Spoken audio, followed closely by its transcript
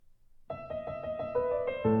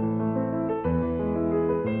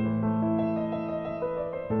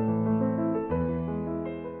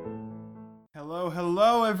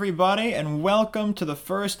everybody, and welcome to the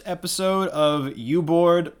first episode of You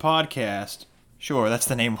Bored Podcast. Sure, that's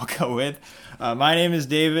the name we'll go with. My name is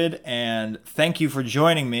David, and thank you for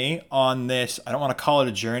joining me on this, I don't want to call it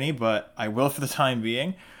a journey, but I will for the time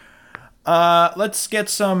being. Let's get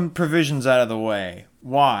some provisions out of the way.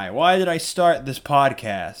 Why? Why did I start this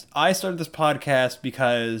podcast? I started this podcast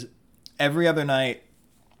because every other night,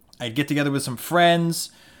 I'd get together with some friends.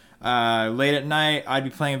 Late at night, I'd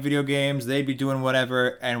be playing video games, they'd be doing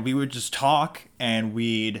whatever, and we would just talk, and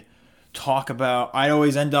we'd talk about, I'd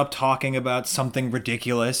always end up talking about something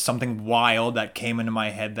ridiculous, something wild that came into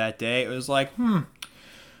my head that day. It was like,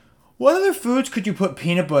 what other foods could you put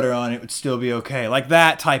peanut butter on, it would still be okay? Like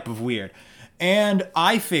that type of weird. And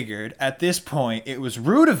I figured, at this point, it was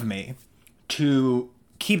rude of me to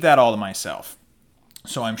keep that all to myself.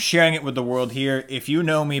 So I'm sharing it with the world here. If you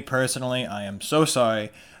know me personally, I am so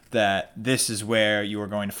sorry that this is where you are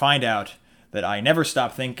going to find out that I never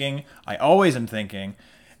stop thinking. I always am thinking.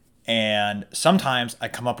 And sometimes I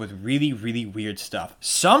come up with really, really weird stuff.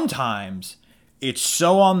 Sometimes it's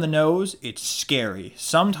so on the nose, it's scary.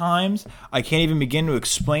 Sometimes I can't even begin to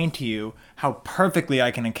explain to you how perfectly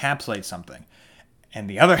I can encapsulate something. And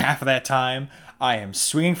the other half of that time, I am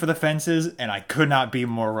swinging for the fences, and I could not be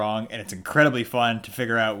more wrong, and it's incredibly fun to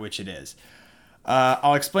figure out which it is.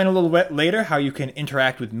 I'll explain a little bit later how you can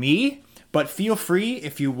interact with me, but feel free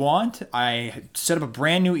if you want. I set up a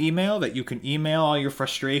brand new email that you can email all your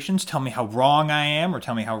frustrations, tell me how wrong I am, or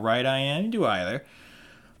tell me how right I am. You do either.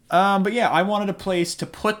 But yeah, I wanted a place to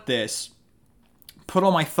put this, put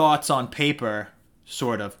all my thoughts on paper,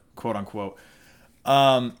 sort of, quote unquote,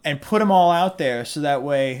 and put them all out there so that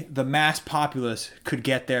way the mass populace could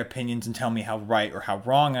get their opinions and tell me how right or how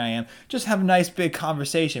wrong I am. Just have a nice big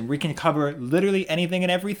conversation. We can cover literally anything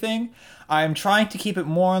and everything. I'm trying to keep it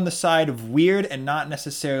more on the side of weird and not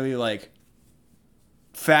necessarily like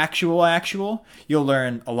actual. You'll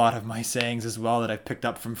learn a lot of my sayings as well that I've picked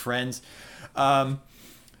up from friends. But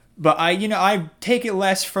I take it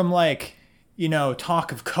less from like,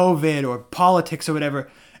 talk of COVID or politics or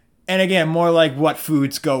whatever. And again, more like what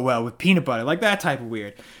foods go well with peanut butter, like that type of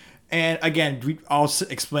weird. And again, I'll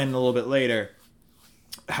explain a little bit later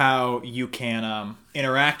how you can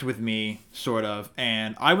interact with me, sort of.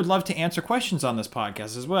 And I would love to answer questions on this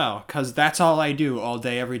podcast as well, because that's all I do all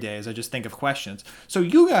day, every day, is I just think of questions. So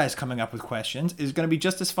you guys coming up with questions is going to be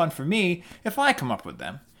just as fun for me if I come up with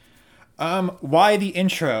them. Why the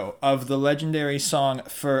intro of the legendary song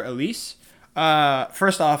For Elise?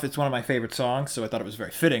 First off, it's one of my favorite songs, so I thought it was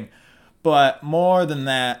very fitting. But more than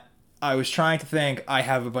that, I was trying to think, I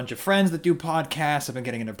have a bunch of friends that do podcasts. I've been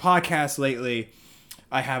getting into podcasts lately.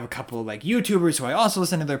 I have a couple like YouTubers who I also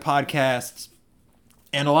listen to their podcasts.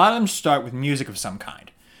 And a lot of them start with music of some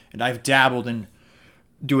kind. And I've dabbled in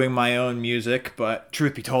doing my own music, but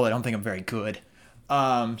truth be told, I don't think I'm very good.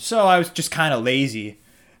 So I was just kind of lazy.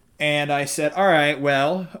 And I said, all right,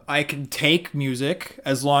 well, I can take music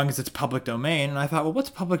as long as it's public domain. And I thought, well,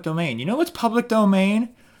 what's public domain? You know what's public domain?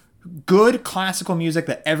 Good classical music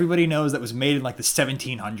that everybody knows that was made in like the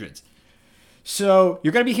 1700s. So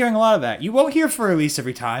you're going to be hearing a lot of that. You won't hear For Elise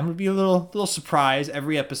every time. It'll be a little surprise.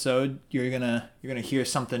 Every episode, you're gonna hear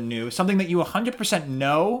something new. Something that you 100%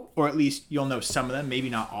 know, or at least you'll know some of them,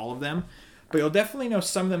 maybe not all of them. But you'll definitely know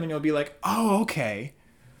some of them and you'll be like, oh, okay,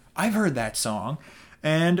 I've heard that song.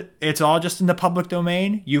 And it's all just in the public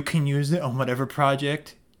domain. You can use it on whatever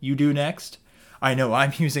project you do next. I know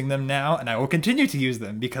I'm using them now, and I will continue to use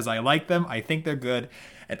them because I like them, I think they're good,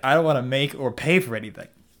 and I don't want to make or pay for anything.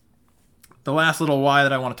 The last little why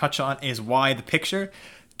that I want to touch on is why the picture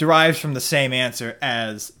derives from the same answer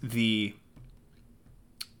as the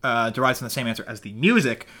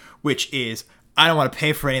music, which is I don't want to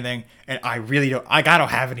pay for anything, and I don't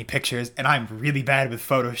have any pictures, and I'm really bad with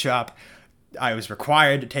Photoshop. I was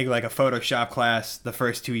required to take like a Photoshop class the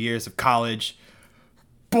first 2 years of college.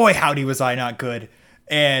 Boy, howdy was I not good.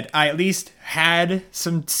 And I at least had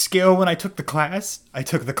some skill when I took the class. I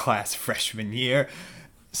took the class freshman year,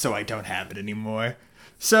 so I don't have it anymore.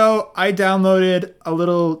 So I downloaded a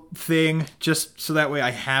little thing just so that way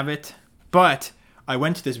I have it. But I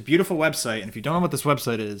went to this beautiful website, and if you don't know what this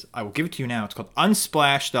website is, I will give it to you now. It's called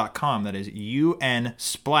unsplash.com. That is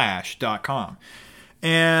unsplash.com.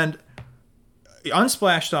 And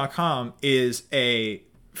unsplash.com is a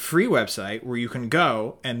free website where you can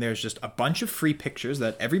go and there's just a bunch of free pictures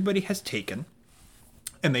that everybody has taken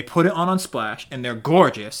and they put it on Unsplash and they're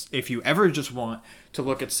gorgeous. If you ever just want to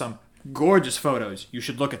look at some gorgeous photos, you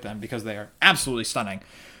should look at them because they are absolutely stunning.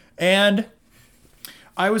 And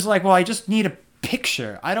I was like, well, I just need a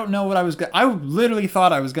picture. I don't know what I literally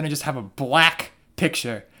thought I was going to just have a black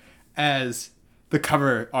picture as the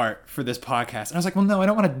cover art for this podcast. And I was like, well, no, I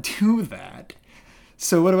don't want to do that.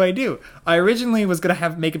 So what do? I originally was going to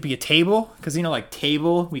make it be a table, because, like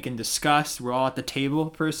table, we can discuss. We're all at the table,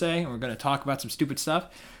 per se, and we're going to talk about some stupid stuff.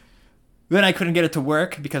 Then I couldn't get it to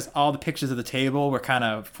work because all the pictures of the table were kind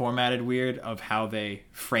of formatted weird of how they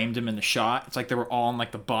framed them in the shot. It's like they were all in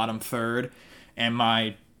like the bottom third, and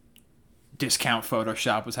my discount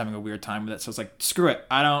Photoshop was having a weird time with it. So I was like, screw it.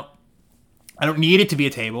 I don't need it to be a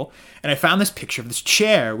table. And I found this picture of this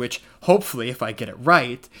chair, which hopefully, if I get it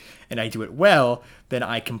right and I do it well, then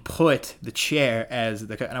I can put the chair as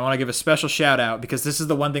the... And I want to give a special shout out, because this is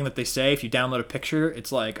the one thing that they say. If you download a picture,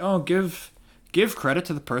 it's like, oh, give credit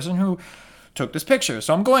to the person who took this picture.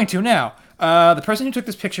 So I'm going to now. The person who took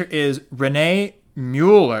this picture is Renee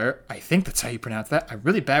Mueller. I think that's how you pronounce that. I'm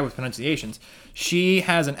really bad with pronunciations. She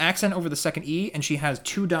has an accent over the second E, and she has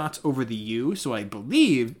 2 dots over the U. So I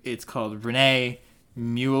believe it's called Renee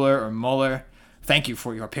Mueller or Mueller. Thank you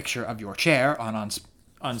for your picture of your chair on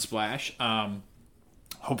Unsplash.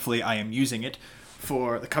 Hopefully I am using it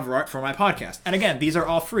for the cover art for my podcast. And again, these are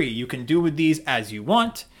all free. You can do with these as you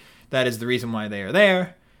want. That is the reason why they are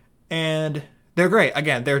there. And they're great.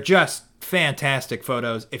 Again, they're just fantastic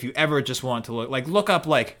photos. If you ever just want to look up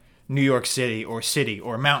New York City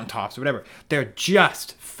or mountaintops or whatever. They're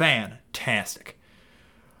just fantastic.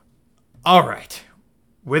 All right.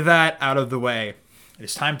 With that out of the way, it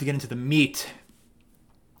is time to get into the meat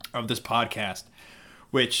of this podcast,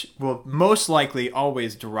 which will most likely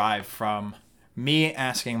always derive from me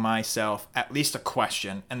asking myself at least a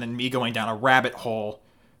question and then me going down a rabbit hole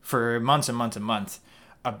for months and months and months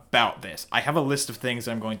about this. I have a list of things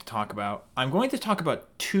I'm going to talk about. I'm going to talk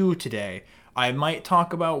about 2 today. I might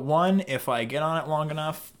talk about 1 if I get on it long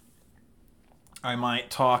enough. I might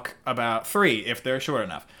talk about 3 if they're short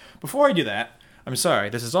enough. Before I do that, I'm sorry,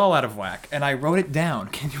 this is all out of whack, and I wrote it down.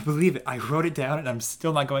 Can you believe it? I wrote it down, and I'm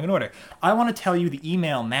still not going in order. I want to tell you the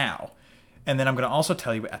email now, and then I'm going to also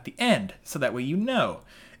tell you at the end, so that way you know.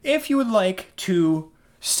 If you would like to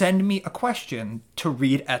send me a question to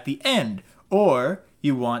read at the end, or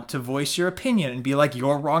you want to voice your opinion and be like,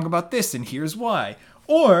 you're wrong about this, and here's why.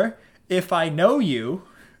 Or if I know you,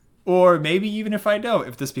 or maybe even if I know,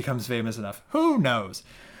 if this becomes famous enough, who knows?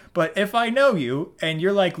 But if I know you, and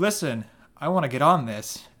you're like, listen, I want to get on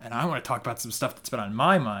this, and I want to talk about some stuff that's been on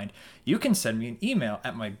my mind, you can send me an email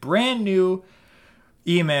at my brand new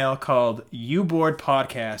email called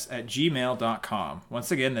youboredpodcast@gmail.com.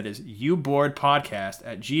 Once again, that is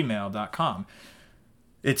youboredpodcast@gmail.com.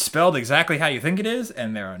 It's spelled exactly how you think it is,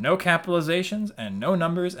 and there are no capitalizations and no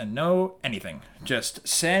numbers and no anything. Just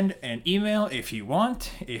send an email if you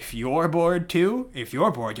want. If you're bored too. If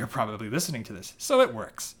you're bored, you're probably listening to this, so it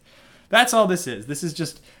works. That's all this is. This is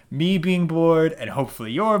just me being bored, and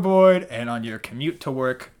hopefully you're bored, and on your commute to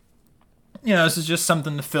work. This is just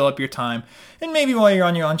something to fill up your time. And maybe while you're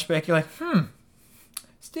on your lunch break, you're like,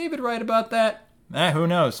 is David right about that? Who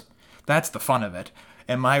knows? That's the fun of it.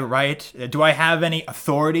 Am I right? Do I have any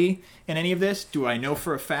authority in any of this? Do I know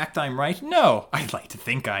for a fact I'm right? No. I'd like to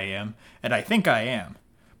think I am, and I think I am.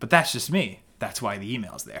 But that's just me. That's why the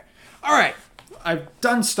email's there. All right. I've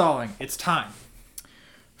done stalling. It's time.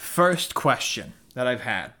 First question that I've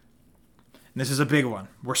had. And this is a big one.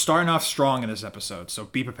 We're starting off strong in this episode, so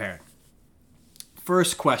be prepared.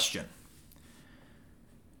 First question.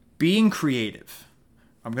 Being creative.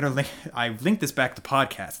 I've linked this back to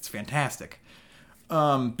podcasts. It's fantastic.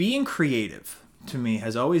 Being creative, to me,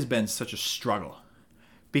 has always been such a struggle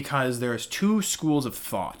because there's 2 schools of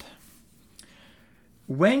thought.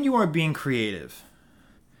 When you are being creative,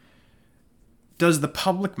 does the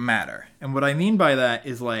public matter? And what I mean by that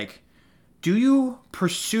is do you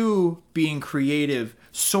pursue being creative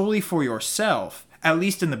solely for yourself, at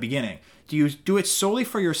least in the beginning? Do you do it solely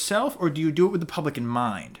for yourself, or do you do it with the public in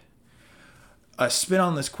mind? A spin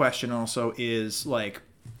on this question also is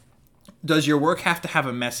does your work have to have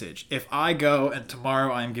a message? If I go and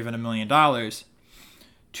tomorrow I am given $1 million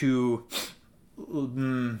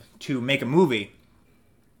to make a movie,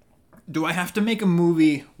 do I have to make a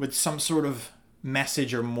movie with some sort of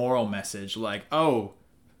message or moral message,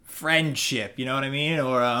 friendship, you know what I mean?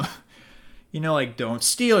 Or don't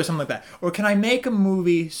steal or something like that? Or can I make a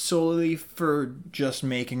movie solely for just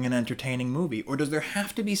making an entertaining movie? Or does there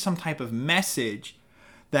have to be some type of message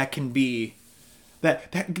that can be...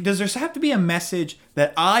 does there have to be a message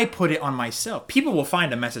that I put it on myself? People will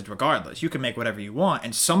find a message regardless. You can make whatever you want,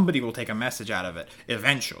 and somebody will take a message out of it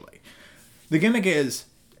eventually. The gimmick is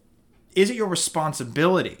it your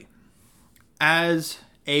responsibility as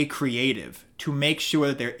a creative to make sure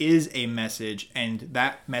that there is a message and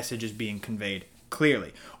that message is being conveyed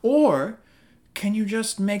clearly? Or can you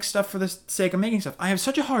just make stuff for the sake of making stuff? I have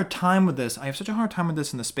such a hard time with this. I have such a hard time with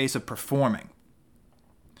this in the space of performing.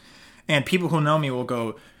 And people who know me will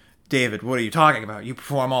go, David, what are you talking about? You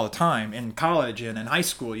perform all the time. In college and in high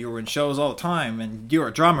school, you were in shows all the time, and you're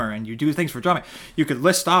a drummer, and you do things for drumming. You could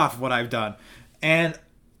list off what I've done. And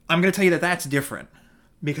I'm going to tell you that that's different.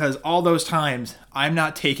 Because all those times, I'm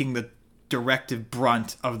not taking the directive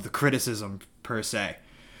brunt of the criticism, per se.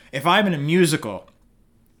 If I'm in a musical,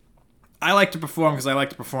 I like to perform because I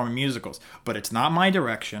like to perform in musicals, but it's not my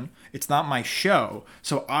direction, it's not my show,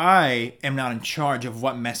 so I am not in charge of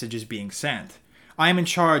what message is being sent. I am in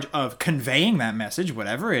charge of conveying that message,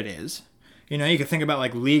 whatever it is. You know, you can think about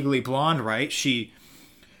like Legally Blonde, right?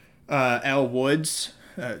 Elle Woods,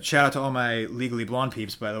 shout out to all my Legally Blonde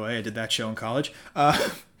peeps, by the way, I did that show in college.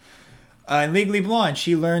 In Legally Blonde,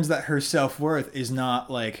 she learns that her self-worth is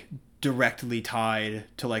not like directly tied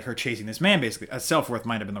to like her chasing this man, basically. Self-worth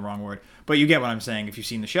might have been the wrong word, but you get what I'm saying if you've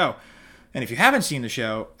seen the show. And if you haven't seen the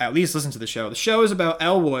show, at least listen to the show. The show is about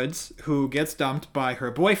Elle Woods, who gets dumped by her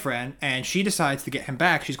boyfriend, and she decides to get him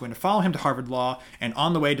back. She's going to follow him to Harvard Law, and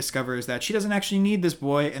on the way discovers that she doesn't actually need this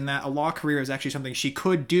boy, and that a law career is actually something she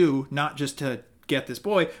could do, not just to get this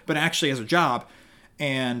boy, but actually as a job.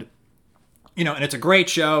 And, you know, and it's a great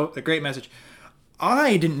show, a great message.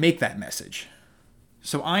 I didn't make that message.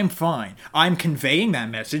 So I'm fine. I'm conveying that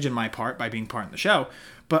message in my part by being part of the show,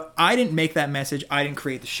 but I didn't make that message. I didn't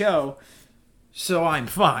create the show, so I'm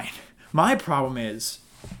fine. My problem is,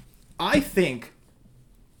 I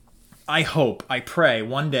hope, I pray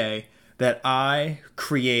one day that I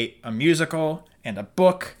create a musical and a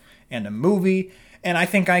book and a movie, and I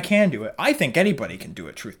think I can do it. I think anybody can do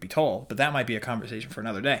it, truth be told, but that might be a conversation for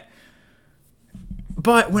another day.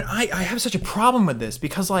 But when I have such a problem with this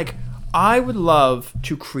because, like, I would love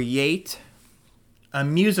to create a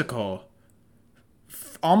musical,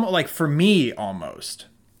 almost like for me, almost.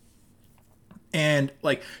 And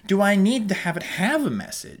like, do I need to have it have a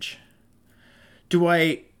message? Do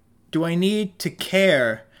I need to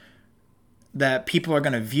care that people are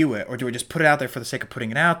going to view it, or do I just put it out there for the sake of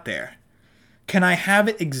putting it out there? Can I have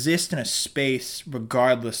it exist in a space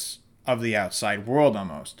regardless of the outside world,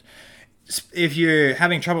 almost? If you're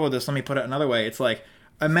having trouble with this, let me put it another way. It's like,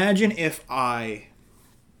 imagine if I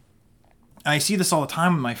see this all the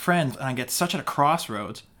time with my friends, and I get such at a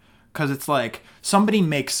crossroads, because it's like, somebody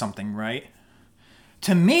makes something, right?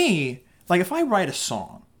 To me, like, if I write a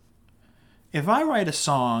song and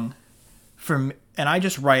I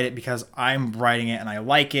just write it because I'm writing it and I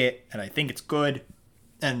like it and I think it's good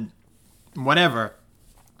and whatever,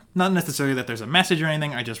 not necessarily that there's a message or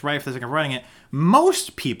anything, I just write it for the sake of writing it.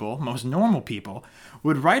 Most normal people,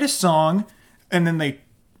 would write a song and then they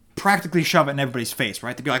practically shove it in everybody's face,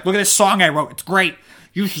 right? They'd be like, look at this song I wrote, it's great.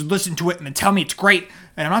 You should listen to it and then tell me it's great.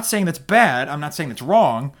 And I'm not saying that's bad, I'm not saying that's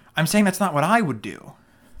wrong, I'm saying that's not what I would do.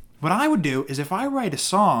 What I would do is if I write a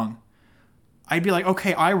song, I'd be like,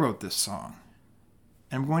 okay, I wrote this song.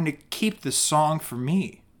 And I'm going to keep this song for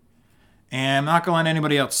me. And I'm not going to let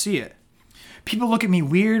anybody else see it. People look at me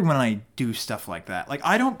weird when I do stuff like that. Like,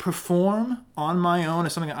 I don't perform on my own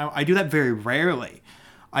as something. I do that very rarely.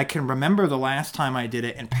 I can remember the last time I did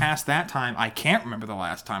it, and past that time, I can't remember the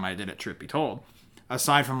last time I did it, truth be told.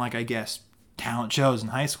 Aside from, like, I guess, talent shows in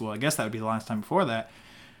high school. I guess that would be the last time before that.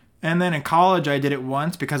 And then in college, I did it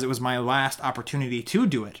once because it was my last opportunity to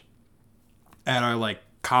do it at our, like,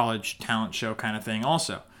 college talent show kind of thing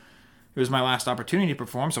also. It was my last opportunity to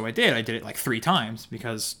perform, so I did. I did it, like, 3 times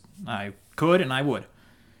because I could and I would.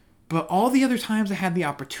 But all the other times I had the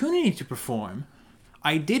opportunity to perform,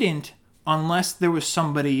 I didn't unless there was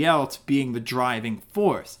somebody else being the driving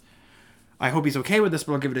force. I hope he's okay with this,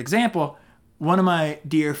 but I'll give it an example. One of my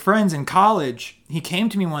dear friends in college, he came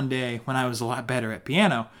to me one day when I was a lot better at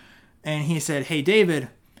piano, and he said, hey, David,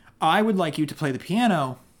 I would like you to play the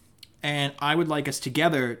piano, and I would like us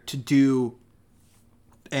together to do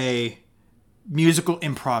a musical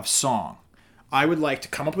improv song. I would like to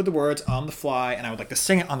come up with the words on the fly, and I would like to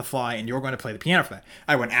sing it on the fly, and you're going to play the piano for that.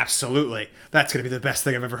 I went, absolutely. That's going to be the best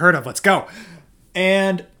thing I've ever heard of. Let's go.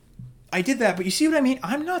 And I did that, but you see what I mean?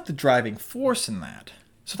 I'm not the driving force in that.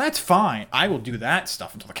 So that's fine. I will do that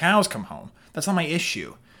stuff until the cows come home. That's not my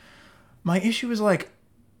issue. My issue is, like,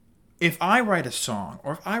 if I write a song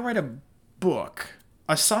or if I write a book,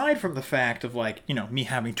 aside from the fact of, like, you know, me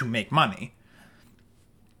having to make money,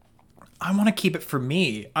 I want to keep it for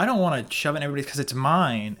me. I don't want to shove it in everybody because it's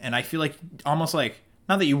mine. And I feel like, almost like,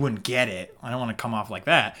 not that you wouldn't get it. I don't want to come off like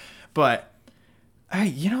that. But,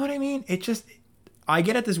 you know what I mean? It just, I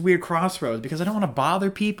get at this weird crossroads because I don't want to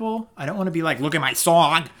bother people. I don't want to be like, look at my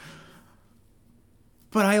song.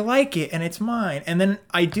 but I like it and it's mine. And then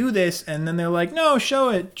I do this and then they're like, no, show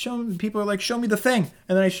it. People are like, show me the thing.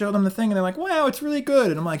 And then I show them the thing and they're like, wow, it's really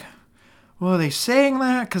good. And I'm like, well, are they saying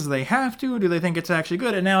that because they have to? Or do they think it's actually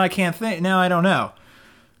good? And now I can't think. Now I don't know.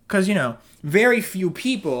 Because, very few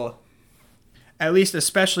people, at least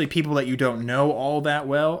especially people that you don't know all that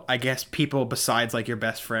well, I guess people besides like your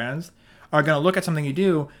best friends, are going to look at something you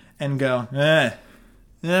do and go, that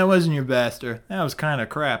wasn't your best, or that was kind of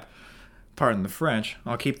crap. Pardon the French.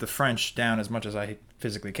 I'll keep the French down as much as I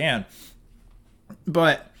physically can.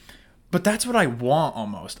 But that's what I want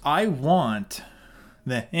almost. I want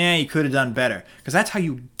the, you could have done better. Because that's how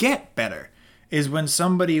you get better, is when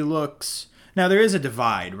somebody looks... Now, there is a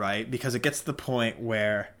divide, right? Because it gets to the point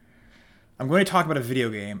where I'm going to talk about a video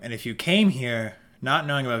game, and if you came here not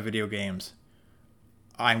knowing about video games,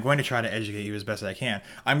 I'm going to try to educate you as best as I can.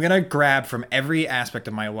 I'm going to grab from every aspect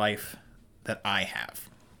of my life that I have.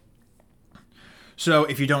 So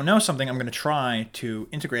if you don't know something, I'm going to try to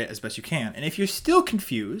integrate it as best you can. And if you're still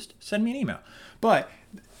confused, send me an email. But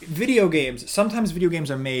sometimes video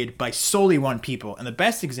games are made by solely one people. And the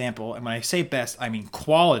best example, and when I say best, I mean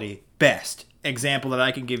quality best example that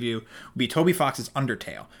I can give you would be Toby Fox's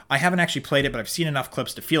Undertale. I haven't actually played it, but I've seen enough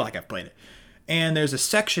clips to feel like I've played it. And there's a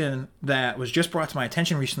section that was just brought to my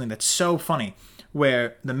attention recently that's so funny,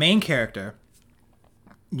 where the main character,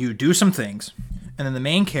 you do some things, and then the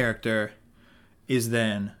main character is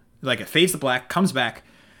then, like, it fades to black, comes back,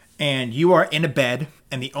 and you are in a bed,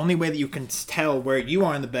 and the only way that you can tell where you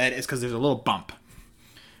are in the bed is because there's a little bump.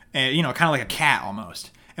 And, kind of like a cat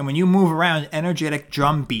almost. And when you move around, energetic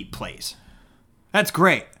drum beat plays. That's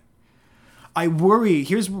great. I worry,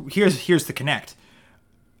 here's the connect.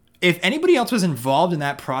 If anybody else was involved in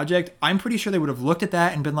that project, I'm pretty sure they would have looked at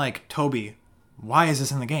that and been like, Toby, why is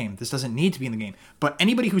this in the game? This doesn't need to be in the game. But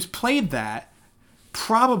anybody who's played that,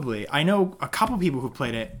 probably, I know a couple people who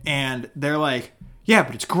played it, and they're like, yeah,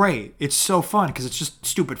 but it's great. It's so fun, because it's just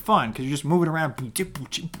stupid fun, because you're just moving around, and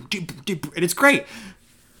it's great.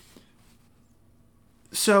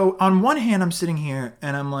 So, on one hand, I'm sitting here,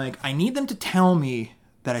 and I'm like, I need them to tell me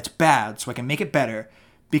that it's bad, so I can make it better,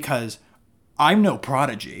 because I'm no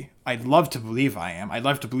prodigy. I'd love to believe I am. I'd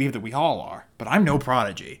love to believe that we all are, but I'm no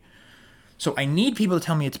prodigy. So I need people to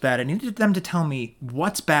tell me it's bad. I need them to tell me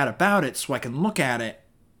what's bad about it so I can look at it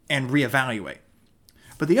and reevaluate.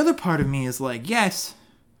 But the other part of me is like, yes,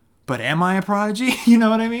 but am I a prodigy? You know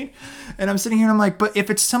what I mean? And I'm sitting here and I'm like, but if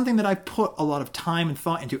it's something that I put a lot of time and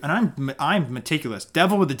thought into, and I'm meticulous,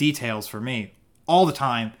 devil with the details for me, all the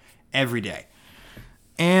time, every day.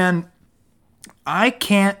 And I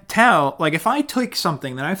can't tell, like, if I take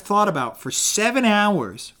something that I've thought about for 7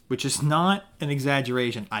 hours, which is not an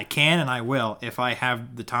exaggeration, I can and I will if I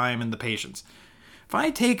have the time and the patience. If I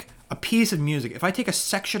take a piece of music, if I take a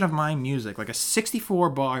section of my music, like a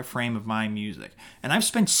 64-bar frame of my music, and I've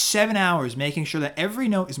spent 7 hours making sure that every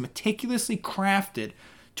note is meticulously crafted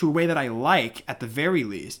to a way that I like, at the very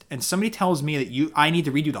least, and somebody tells me that I need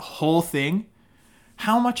to redo the whole thing,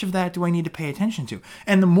 how much of that do I need to pay attention to?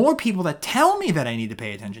 And the more people that tell me that I need to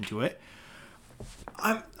pay attention to it,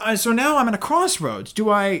 so now I'm at a crossroads. Do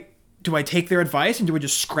I take their advice and do I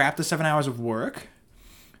just scrap the 7 hours of work?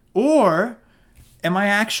 Or am I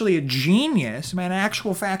actually a genius? Am I an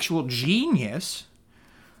actual factual genius?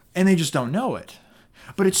 And they just don't know it.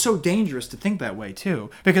 But it's so dangerous to think that way too.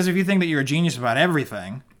 Because if you think that you're a genius about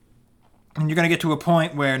everything, and you're going to get to a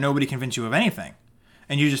point where nobody convinces you of anything.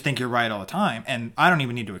 And you just think you're right all the time. And I don't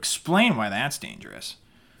even need to explain why that's dangerous.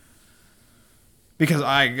 Because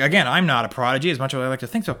I'm not a prodigy as much as I like to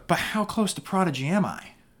think so. But how close to prodigy am I?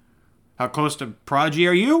 How close to prodigy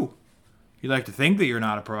are you? You like to think that you're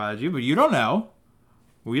not a prodigy, but you don't know.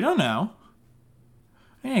 We don't know.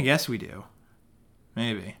 I guess we do.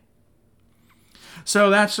 Maybe.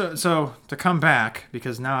 So so to come back,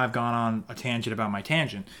 because now I've gone on a tangent about my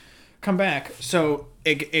tangent. Come back. So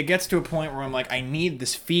it gets to a point where I'm like, I need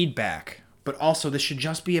this feedback, but also this should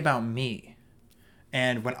just be about me.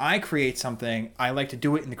 And when I create something, I like to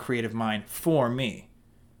do it in the creative mind for me.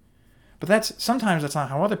 But sometimes that's not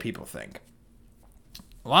how other people think.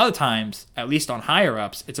 A lot of times, at least on higher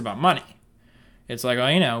ups, it's about money. It's like,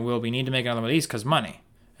 we need to make another one of these because money.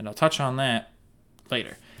 And I'll touch on that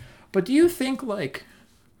later. But do you think, like,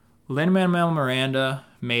 Lin-Manuel Miranda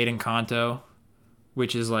made Encanto,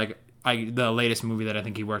 which is like the latest movie that I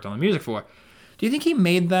think he worked on the music for, do you think he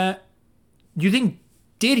made that?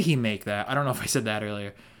 Did he make that? I don't know if I said that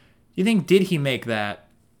earlier. Do you think, did he make that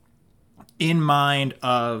in mind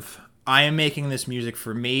of, I am making this music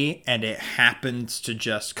for me, and it happens to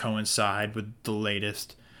just coincide with the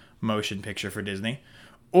latest motion picture for Disney?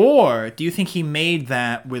 Or do you think he made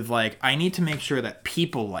that with like, I need to make sure that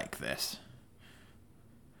people like this?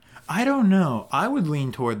 I don't know. I would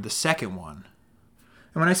lean toward the second one.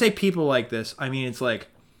 And when I say people like this, I mean it's like,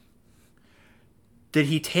 did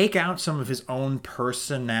he take out some of his own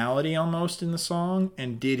personality almost in the song?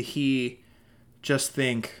 And did he just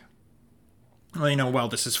think, well, well,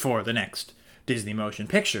 this is for the next Disney motion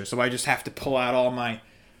picture, so I just have to pull out all my,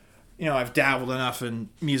 I've dabbled enough in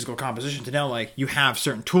musical composition to know, like, you have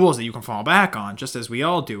certain tools that you can fall back on, just as we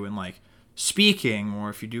all do in, like, speaking, or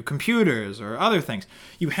if you do computers or other things.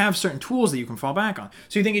 You have certain tools that you can fall back on.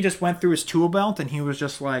 So you think he just went through his tool belt and he was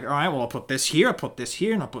just like, all right, well, I'll put this here, I'll put this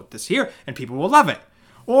here, and I'll put this here, and people will love it?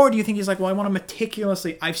 Or do you think he's like, well, I want to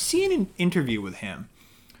meticulously... I've seen an interview with him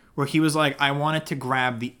where he was like, I wanted to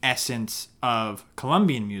grab the essence of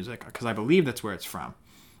Colombian music, because I believe that's where it's from,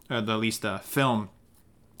 or at least the film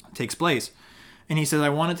takes place. And he says, I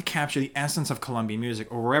wanted to capture the essence of Colombian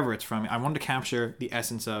music, or wherever it's from. I wanted to capture the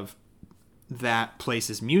essence of that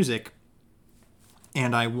place's music,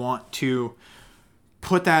 and I want to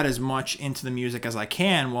put that as much into the music as I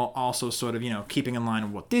can, while also sort of, keeping in line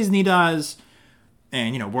with what Disney does,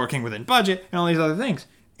 and, working within budget, and all these other things.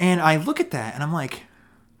 And I look at that, and I'm like,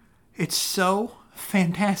 it's so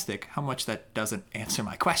fantastic how much that doesn't answer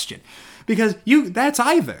my question. Because that's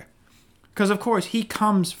either. Because, of course, he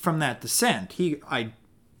comes from that descent. I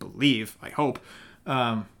believe, I hope,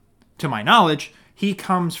 to my knowledge, he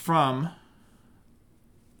comes from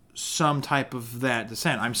some type of that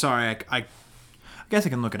descent. I'm sorry, I guess I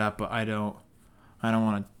can look it up, but I don't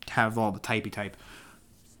want to have all the typey type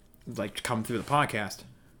like come through the podcast.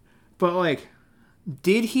 But like,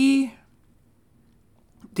 did he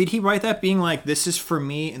write that being like, this is for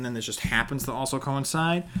me, and then this just happens to also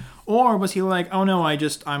coincide? Or was he like, oh no,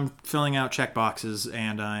 I'm filling out check boxes,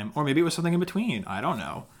 and or maybe it was something in between. I don't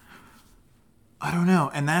know.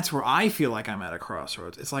 And that's where I feel like I'm at a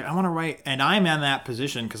crossroads. It's like, I want to write, and I'm in that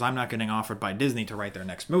position because I'm not getting offered by Disney to write their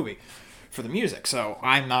next movie for the music. So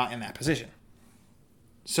I'm not in that position.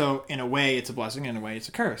 So in a way it's a blessing, in a way it's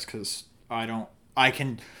a curse, because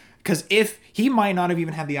because if he might not have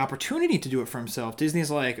even had the opportunity to do it for himself,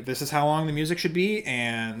 Disney's like, this is how long the music should be,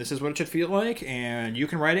 and this is what it should feel like, and you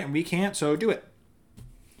can write it and we can't, so do it.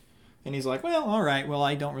 And he's like, well, all right, well,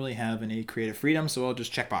 I don't really have any creative freedom, so I'll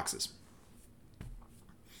just check boxes.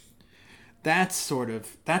 That's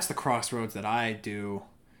the crossroads that I do.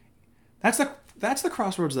 That's the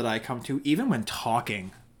crossroads that I come to even when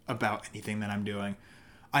talking about anything that I'm doing.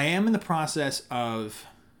 I am in the process of,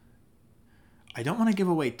 I don't want to give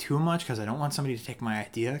away too much because I don't want somebody to take my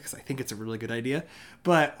idea, because I think it's a really good idea.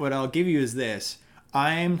 But what I'll give you is this.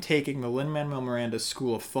 I'm taking the Lin-Manuel Miranda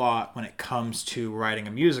school of thought when it comes to writing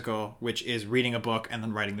a musical, which is reading a book and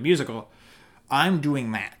then writing the musical. I'm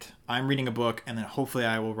doing that. I'm reading a book, and then hopefully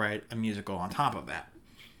I will write a musical on top of that.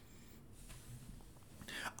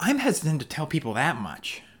 I'm hesitant to tell people that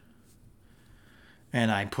much. And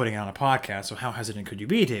I'm putting it on a podcast, so how hesitant could you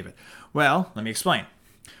be, David? Well, let me explain.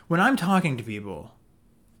 When I'm talking to people,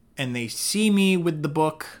 and they see me with the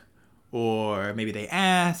book, or maybe they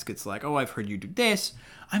ask, it's like, oh, I've heard you do this.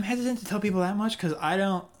 I'm hesitant to tell people that much, because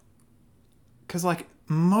like,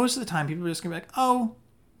 most of the time, people are just going to be like, oh,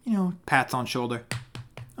 pats on shoulder.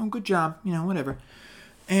 Oh, good job, whatever.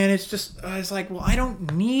 And it's just, it's like, well, I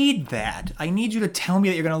don't need that. I need you to tell me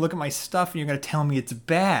that you're going to look at my stuff and you're going to tell me it's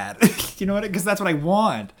bad. You know what? Because that's what I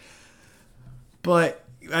want. But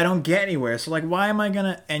I don't get anywhere. So, like, why am I going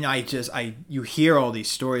to... And you hear all these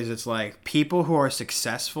stories. It's like, people who are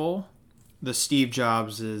successful, the Steve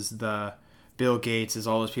Jobses, the Bill Gateses,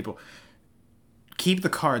 all those people, keep the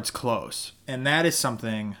cards close. And that is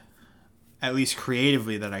something, at least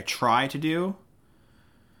creatively, that I try to do.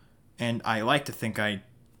 And I like to think I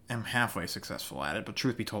am halfway successful at it, but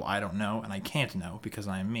truth be told, I don't know, and I can't know because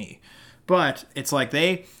I am me. But it's like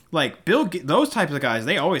those types of guys,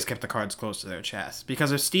 they always kept the cards close to their chest.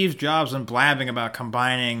 Because if Steve Jobs was blabbing about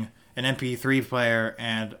combining an MP3 player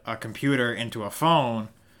and a computer into a phone,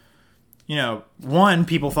 one,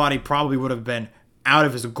 people thought he probably would have been out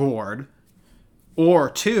of his gourd. Or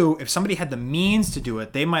two, if somebody had the means to do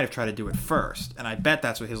it, they might have tried to do it first. And I bet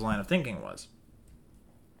that's what his line of thinking was.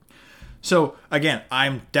 So, again,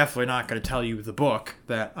 I'm definitely not going to tell you the book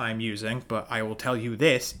that I'm using, but I will tell you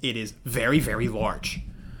this. It is very, very large.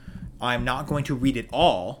 I'm not going to read it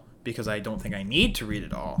all, because I don't think I need to read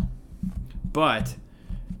it all. But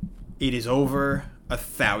it is over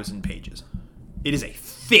 1,000 pages. It is a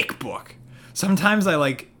thick book. Sometimes I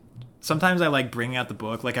like bringing out the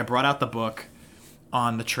book. Like, I brought out the book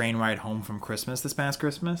on the train ride home from Christmas this past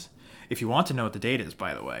Christmas. If you want to know what the date is,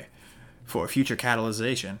 by the way, for future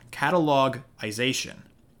catalogization,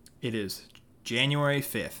 It is January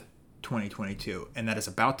 5th, 2022, and that is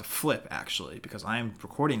about to flip, actually, because I am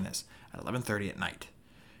recording this at 11:30 at night.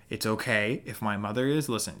 It's okay if my mother is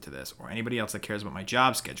listening to this, or anybody else that cares about my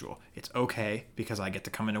job schedule. It's okay because I get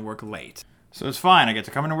to come into work late. So it's fine, I get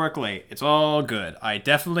to come into work late. It's all good. I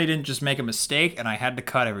definitely didn't just make a mistake, and I had to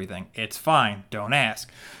cut everything. It's fine, don't ask.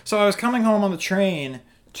 So I was coming home on the train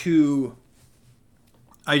to...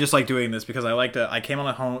 I just like doing this because I came on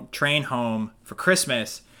the train home for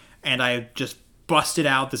Christmas, and I just busted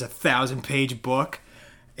out this 1,000-page book,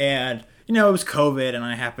 and it was COVID, and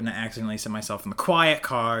I happened to accidentally set myself in the quiet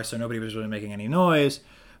car, so nobody was really making any noise.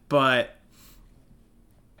 But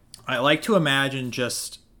I like to imagine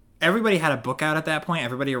just everybody had a book out at that point.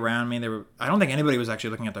 Everybody around me, I don't think anybody was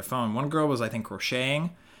actually looking at their phone. One girl was, I think,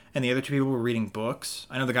 crocheting, and the other two people were reading books.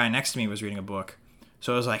 I know the guy next to me was reading a book.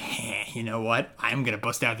 So I was like, hey, you know what? I'm going to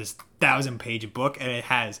bust out this 1,000-page book, and it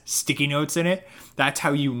has sticky notes in it. That's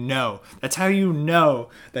how you know. That's how you know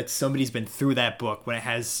that somebody's been through that book, when it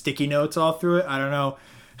has sticky notes all through it. I don't know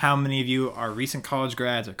how many of you are recent college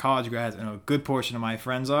grads or college grads. I know a good portion of my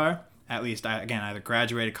friends are. At least, either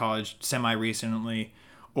graduated college semi-recently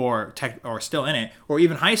or still in it, or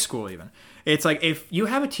even high school even. It's like if you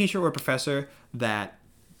have a teacher or a professor that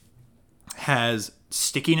has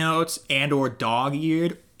sticky notes and or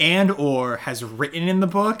dog-eared and or has written in the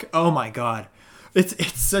book, oh my god,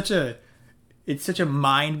 it's such a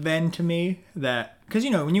mind bend to me, that because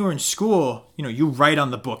when you were in school, you write on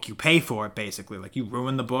the book, you pay for it, basically. Like, you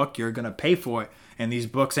ruin the book, you're gonna pay for it, and these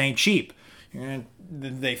books ain't cheap.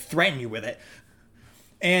 They threaten you with it.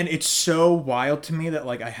 And it's so wild to me that,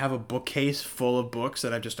 like, I have a bookcase full of books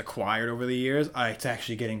that I've just acquired over the years. It's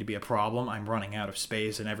actually getting to be a problem. I'm running out of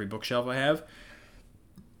space in every bookshelf I have.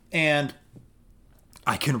 And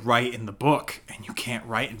I can write in the book, and you can't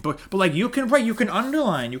write in book. But, like, you can write, you can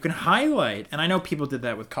underline, you can highlight. And I know people did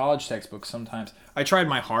that with college textbooks sometimes. I tried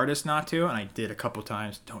my hardest not to, and I did a couple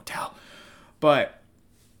times. Don't tell. But,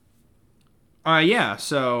 yeah,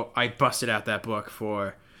 so I busted out that book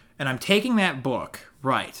and I'm taking that book,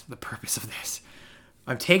 right, the purpose of this.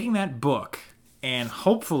 I'm taking that book, and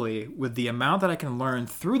hopefully, with the amount that I can learn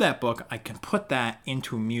through that book, I can put that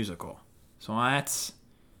into a musical. So that's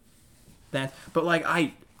that. But, like,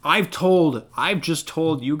 I've just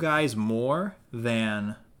told you guys more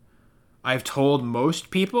than I've told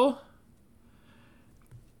most people.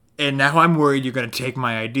 And now I'm worried you're going to take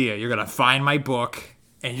my idea. You're going to find my book,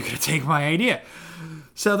 and you're going to take my idea.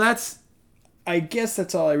 So I guess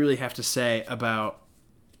that's all I really have to say about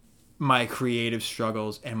my creative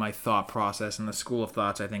struggles and my thought process and the school of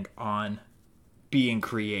thoughts, I think, on being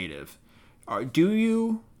creative.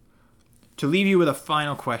 To leave you with a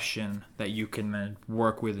final question that you can then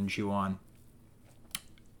work with and chew on,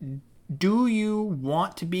 do you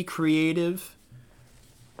want to be creative?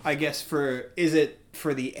 I guess is it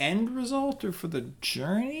for the end result or for the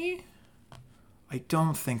journey? I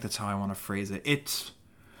don't think that's how I want to phrase it.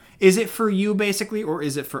 Is it for you, basically, or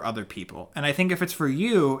is it for other people? And I think if it's for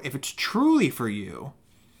you, if it's truly for you,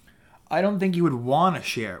 I don't think you would want to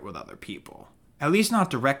share it with other people. At least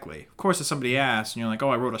not directly. Of course, if somebody asks, and you're like,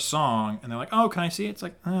 oh, I wrote a song, and they're like, oh, can I see it? It's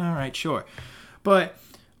like, all right, sure. But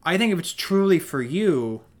I think if it's truly for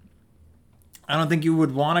you, I don't think you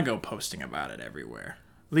would want to go posting about it everywhere.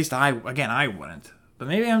 At least I wouldn't. But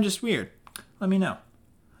maybe I'm just weird. Let me know.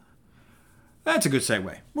 That's a good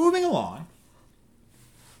segue. Moving along.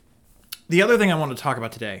 The other thing I want to talk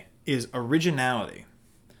about today is originality.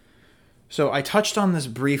 So I touched on this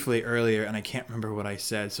briefly earlier, and I can't remember what I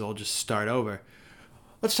said, so I'll just start over.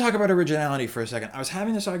 Let's talk about originality for a second. I was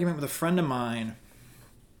having this argument with a friend of mine,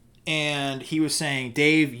 and he was saying,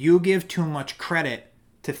 Dave, you give too much credit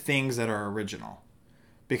to things that are original.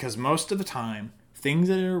 Because most of the time, things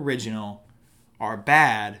that are original are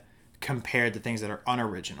bad compared to things that are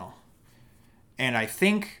unoriginal. And I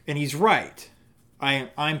think, and he's right,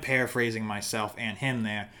 I'm paraphrasing myself and him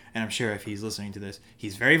there, and I'm sure if he's listening to this,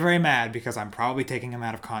 he's very, very mad because I'm probably taking him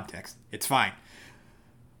out of context. It's fine.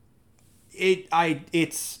 I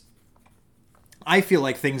feel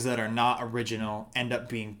like things that are not original end up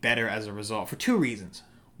being better as a result for two reasons.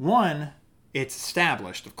 One, it's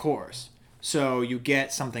established, of course. So you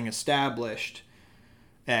get something established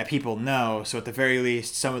that people know, so at the very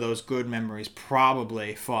least, some of those good memories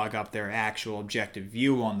probably fog up their actual objective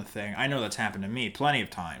view on the thing. I know that's happened to me plenty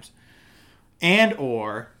of times. And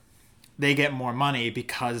or they get more money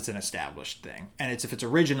because it's an established thing. And if it's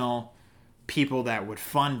original, people that would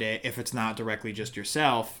fund it, if it's not directly just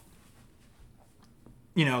yourself,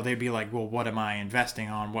 they'd be like, well, what am I investing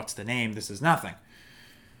on? What's the name? This is nothing.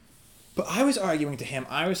 But I was arguing to him,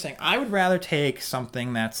 I was saying I would rather take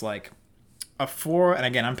something that's like a 4, and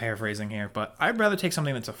again, I'm paraphrasing here, but I'd rather take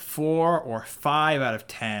something that's a 4 or 5 out of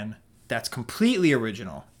 10 that's completely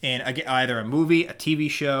original in either a movie, a TV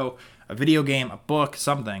show, a video game, a book,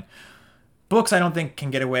 something. Books I don't think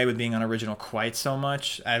can get away with being unoriginal quite so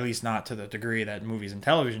much, at least not to the degree that movies and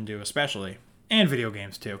television do, especially, and video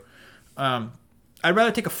games too. I'd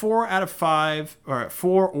rather take a 4 out of 5, or a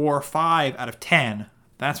 4 or 5 out of 10.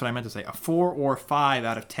 That's what I meant to say. A 4 or 5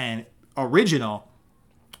 out of 10 original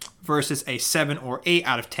versus a 7 or 8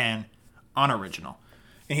 out of 10 unoriginal.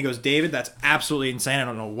 And he goes, David, that's absolutely insane. I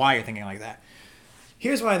don't know why you're thinking like that.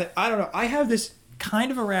 Here's why. I don't know. I have this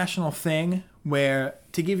kind of irrational thing where,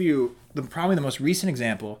 to give you probably the most recent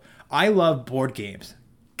example, I love board games.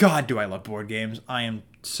 God, do I love board games. I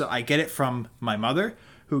get it from my mother,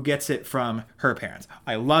 who gets it from her parents.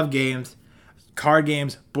 I love games, card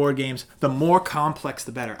games, board games. The more complex,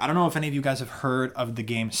 the better. I don't know if any of you guys have heard of the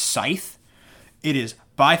game Scythe. It is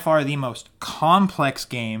by far the most complex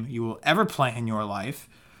game you will ever play in your life.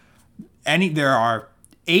 There are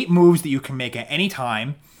 8 moves that you can make at any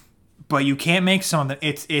time, but you can't make some of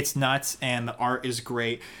them. It's nuts, and the art is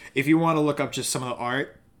great. If you want to look up just some of the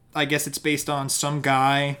art, I guess it's based on some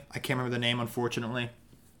guy. I can't remember the name, unfortunately.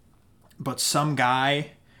 But some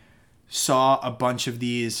guy saw a bunch of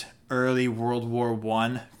these early World War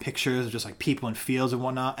I pictures of just like people in fields and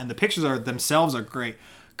whatnot. And the pictures themselves are great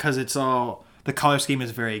because the color scheme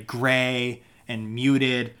is very gray and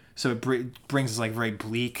muted. So it brings this like very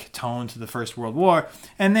bleak tone to the First World War.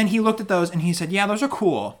 And then he looked at those and he said, yeah, those are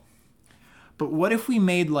cool. But what if we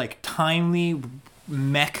made like tiny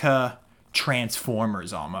mecha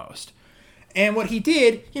transformers almost? And what he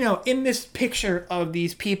did, in this picture of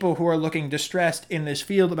these people who are looking distressed in this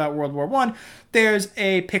field about World War I, there's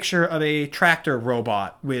a picture of a tractor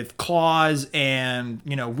robot with claws and,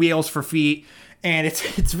 wheels for feet. And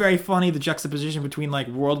it's very funny, the juxtaposition between like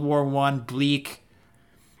World War I, bleak,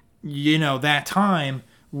 that time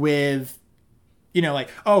with,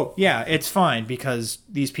 oh, yeah, it's fine because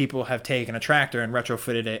these people have taken a tractor and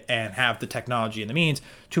retrofitted it and have the technology and the means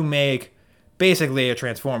to make basically a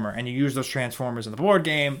transformer, and you use those transformers in the board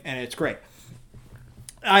game, and it's great.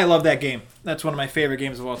 I love that game. That's one of my favorite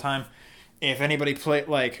games of all time. If anybody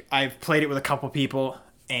I've played it with a couple people,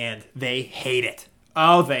 and they hate it.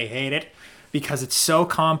 Oh, they hate it because it's so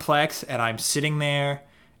complex, and I'm sitting there,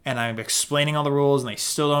 and I'm explaining all the rules, and they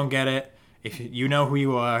still don't get it. If you know who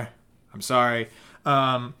you are, I'm sorry.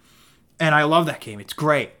 And I love that game. It's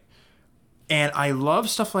great. And I love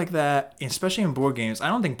stuff like that, especially in board games. I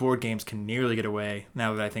don't think board games can nearly get away,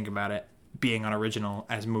 now that I think about it, being unoriginal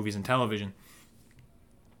as movies and television.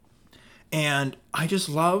 And this is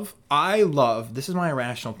my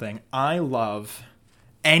irrational thing, I love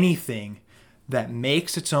anything that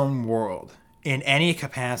makes its own world in any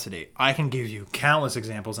capacity. I can give you countless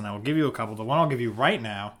examples, and I will give you a couple. The one I'll give you right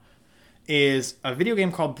now is a video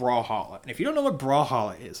game called Brawlhalla. And if you don't know what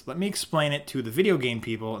Brawlhalla is, let me explain it to the video game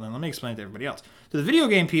people, and then let me explain it to everybody else. To the video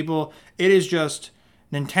game people, it is just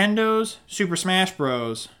Nintendo's Super Smash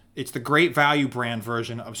Bros. It's the Great Value brand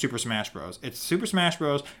version of Super Smash Bros. It's Super Smash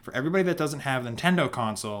Bros. For everybody that doesn't have a Nintendo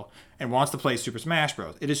console and wants to play Super Smash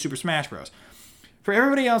Bros. It is Super Smash Bros. For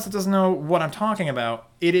everybody else that doesn't know what I'm talking about,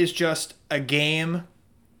 it is just a game,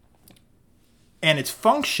 and its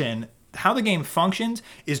function, how the game functions,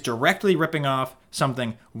 is directly ripping off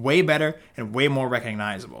something way better and way more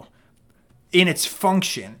recognizable. In its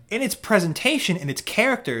function, in its presentation, in its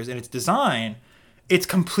characters, in its design, it's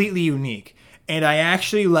completely unique. And I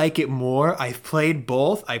actually like it more. I've played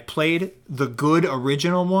both. I played the good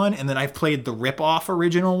original one, and then I've played the rip-off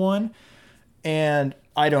original one. And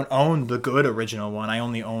I don't own the good original one. I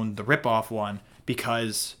only own the rip-off one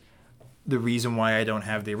because the reason why I don't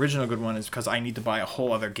have the original good one is because I need to buy a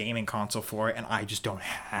whole other gaming console for it, and I just don't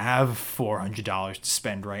have $400 to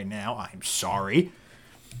spend right now. I'm sorry.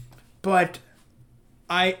 But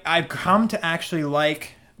I've come to actually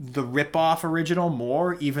like the rip-off original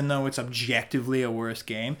more, even though it's objectively a worse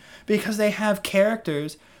game, because they have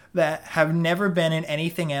characters that have never been in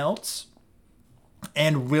anything else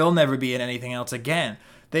and will never be in anything else again.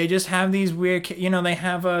 They just have these weird, they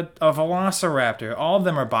have a velociraptor. All of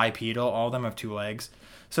them are bipedal. All of them have 2 legs.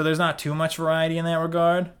 So there's not too much variety in that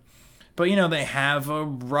regard. But, they have a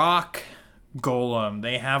rock golem.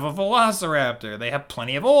 They have a velociraptor. They have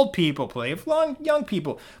plenty of old people, plenty of young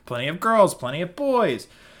people, plenty of girls, plenty of boys.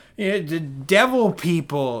 Devil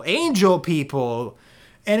people, angel people.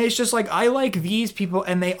 And it's just like, I like these people,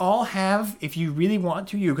 and they all have, if you really want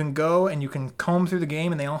to, you can go and you can comb through the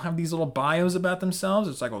game, and they all have these little bios about themselves.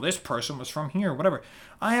 It's like, oh, this person was from here, whatever.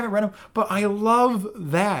 I haven't read them, but I love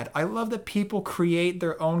that. I love that people create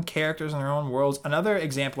their own characters and their own worlds. Another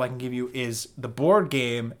example I can give you is the board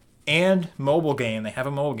game and mobile game. They have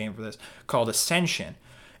a mobile game for this called Ascension.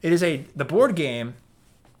 It is the board game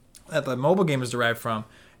that the mobile game is derived from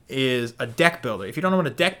is a deck builder. If you don't know what a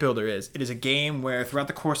deck builder is, it is a game where throughout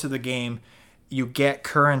the course of the game, you get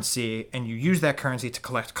currency and you use that currency to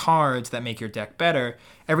collect cards that make your deck better.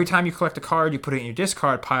 Every time you collect a card, you put it in your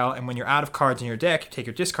discard pile, and when you're out of cards in your deck, you take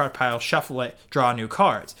your discard pile, shuffle it, draw new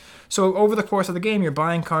cards. So over the course of the game, you're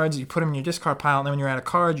buying cards, you put them in your discard pile, and then when you're out of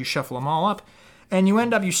cards, you shuffle them all up. And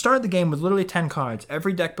you start the game with literally 10 cards.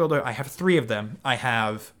 Every deck builder, I have 3 of them. I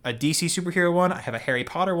have a DC superhero one, I have a Harry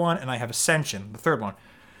Potter one, and I have Ascension, the third one.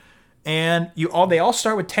 And they all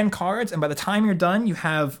start with 10 cards, and by the time you're done, you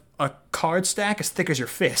have a card stack as thick as your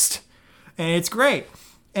fist. And it's great.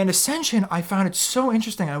 And Ascension, I found it so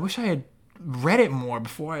interesting. I wish I had read it more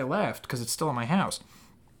before I left, because it's still at my house.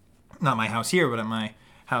 Not my house here, but at my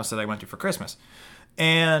house that I went to for Christmas.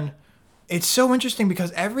 And it's so interesting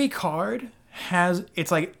because every card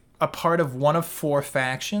it's like a part of one of 4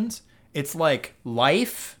 factions. It's like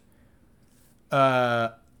life,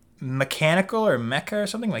 mechanical or mecha or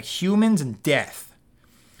something, like humans and death.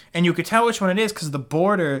 And you could tell which one it is because the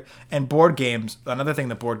border and board games, another thing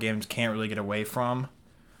that board games can't really get away from.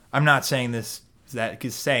 I'm not saying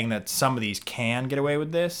saying that some of these can get away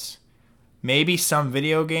with this. Maybe some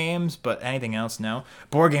video games, but anything else, no.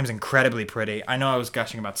 Board game's incredibly pretty. I know I was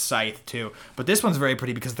gushing about Scythe too, but this one's very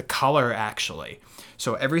pretty because the color actually.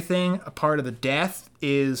 So everything, a part of the death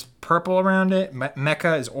is purple around it,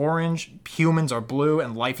 mecha is orange, humans are blue,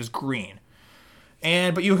 and life is green.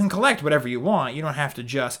 But you can collect whatever you want. You don't have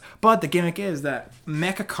to but the gimmick is that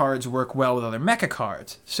mecha cards work well with other mecha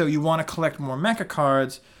cards. So you want to collect more mecha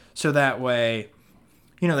cards so that way,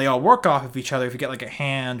 they all work off of each other. If you get like a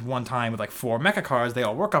hand one time with like 4 mecha cards, they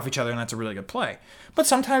all work off each other, and that's a really good play. But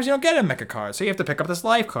sometimes you don't get a mecha card, so you have to pick up this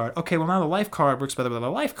life card. Okay, well now the life card works better with other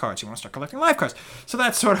life cards. You want to start collecting life cards. So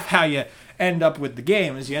that's sort of how you end up with the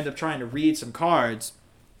game, is you end up trying to read some cards,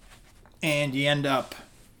 and you end up,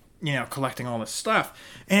 collecting all this stuff.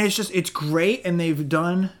 And it's great, and they've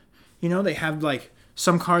done, they have like,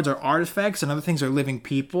 some cards are artifacts, and other things are living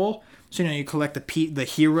people. So, you collect the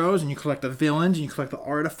heroes, and you collect the villains, and you collect the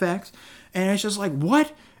artifacts. And it's just like,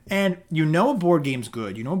 what? And a board game's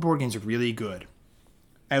good. A board games are really good.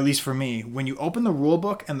 At least for me. When you open the rule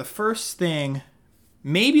book, and the first thing,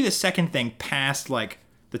 maybe the second thing past, like,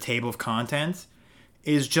 the table of contents,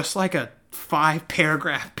 is just like a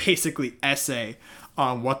 5-paragraph, basically, essay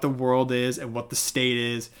on what the world is and what the state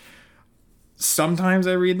is. Sometimes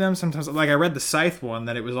I read them. Sometimes, like I read the Scythe one,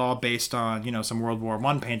 that it was all based on, some World War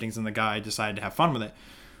I paintings, and the guy decided to have fun with it.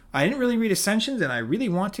 I didn't really read Ascensions, and I really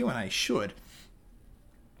want to, and I should.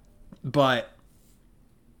 But,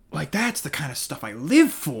 like, that's the kind of stuff I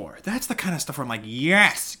live for. That's the kind of stuff where I'm like,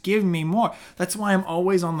 yes, give me more. That's why I'm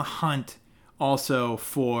always on the hunt also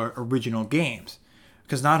for original games.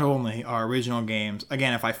 Because not only are original games,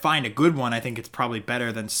 again, if I find a good one, I think it's probably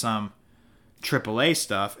better than some AAA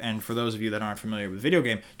stuff. And for those of you that aren't familiar with video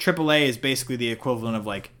game, AAA is basically the equivalent of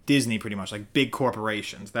like Disney, pretty much, like big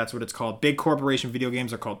corporations. That's what it's called. Big corporation video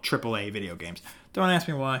games are called AAA video games. Don't ask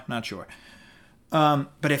me why, not sure.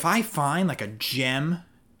 But if I find like a gem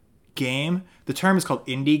game, the term is called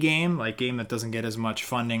indie game, like game that doesn't get as much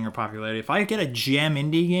funding or popularity. If I get a gem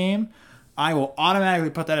indie game, I will automatically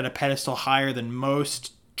put that at a pedestal higher than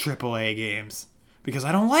most AAA games, because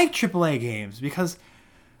I don't like AAA games, because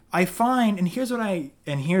I find, and here's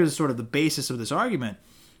sort of the basis of this argument.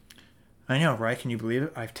 I know, right? Can you believe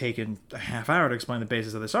it? I've taken a half hour to explain the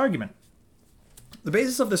basis of this argument. The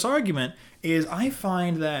basis of this argument is I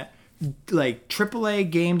find that like AAA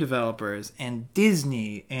game developers and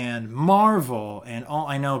Disney and Marvel and all,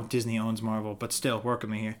 I know Disney owns Marvel, but still, work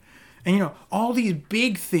with me here. And all these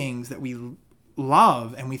big things that we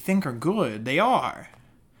love and we think are good, they are.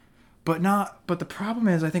 But the problem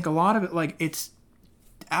is, I think a lot of it, like, it's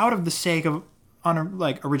out of the sake of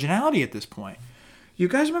originality at this point. You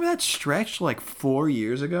guys remember that stretch like 4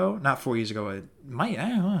 years ago? Not 4 years ago. It might. I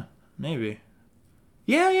don't know. Maybe.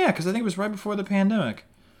 Yeah. Because I think it was right before the pandemic.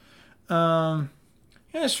 A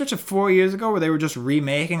stretch of 4 years ago where they were just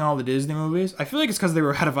remaking all the Disney movies. I feel like it's because they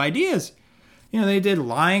were out of ideas. They did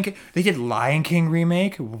Lion King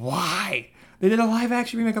remake. Why? They did a live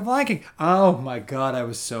action remake of Lion King. Oh my god, I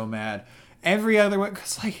was so mad. Every other way,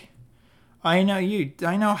 because like, I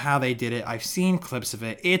know how they did it. I've seen clips of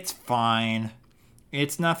it. It's fine.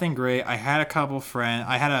 It's nothing great. I had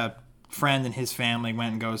a friend and his family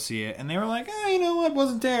went and go see it, and they were like, you know what, it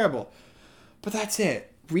wasn't terrible. But that's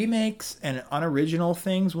it. Remakes and unoriginal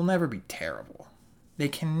things will never be terrible. They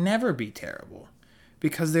can never be terrible.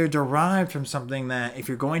 Because they're derived from something that, if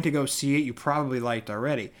you're going to go see it, you probably liked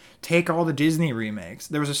already. Take all the Disney remakes.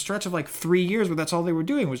 There was a stretch of like 3 years where that's all they were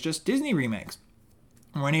doing was just Disney remakes.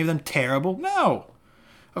 Were any of them terrible? No.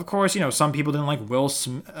 Of course, some people didn't like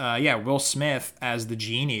Will Smith as the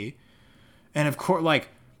genie. And of course, like,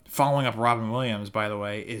 following up Robin Williams, by the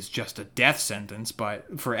way, is just a death sentence,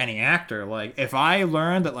 but for any actor. Like, if I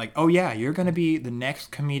learned that, like, oh yeah, you're going to be the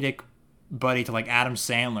next comedic buddy to like Adam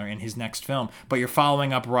Sandler in his next film, but you're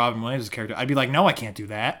following up Robin Williams' character, I'd be like, no, I can't do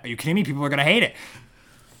that. Are you kidding me? People are gonna hate it.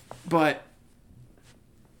 But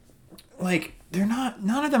like,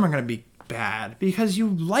 none of them are gonna be bad because you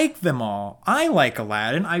like them all. I like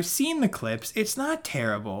Aladdin. I've seen the clips. It's not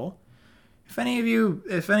terrible.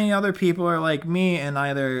 If any other people are like me, and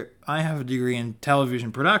either I have a degree in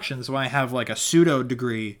television production, so I have like a pseudo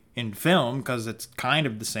degree in film because it's kind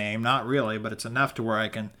of the same, not really, but it's enough to where I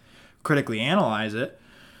can critically analyze it.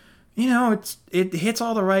 It hits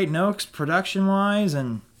all the right notes production wise,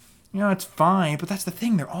 and it's fine. But that's the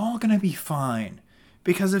thing; they're all gonna be fine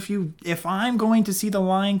because if I'm going to see the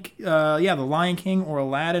Lion King or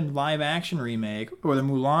Aladdin live action remake or the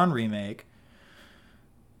Mulan remake,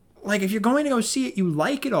 like, if you're going to go see it, you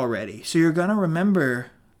like it already, so you're gonna remember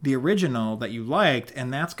the original that you liked,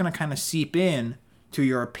 and that's gonna kind of seep in to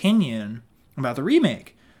your opinion about the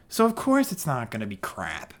remake. So of course it's not gonna be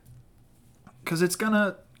crap. Because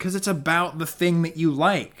it's about the thing that you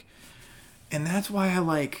like. And that's why I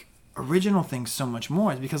like original things so much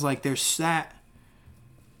more. Is because, like,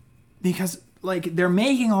 they're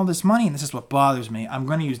making all this money, and this is what bothers me. I'm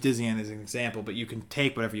going to use Disney as an example, but you can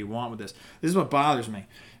take whatever you want with this. This is what bothers me,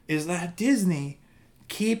 is that Disney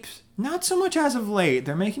keeps, not so much as of late,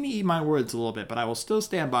 they're making me eat my words a little bit, but I will still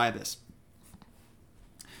stand by this.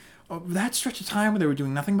 That stretch of time where they were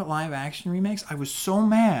doing nothing but live action remakes, I was so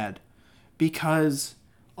mad. Because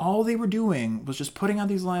all they were doing was just putting out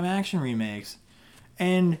these live action remakes,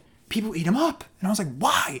 and people eat them up. And I was like,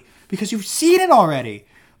 why? Because you've seen it already.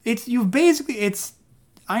 I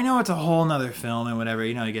know it's a whole nother film and whatever.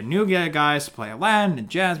 You get new guys to play Aladdin and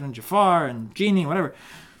Jasmine, Jafar, and Genie, whatever.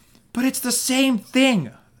 But it's the same thing.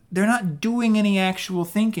 They're not doing any actual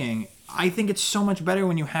thinking. I think it's so much better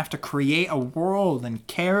when you have to create a world and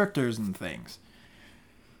characters and things.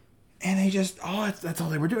 And they just, that's all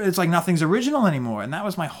they were doing. It's like nothing's original anymore. And that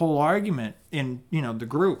was my whole argument in, the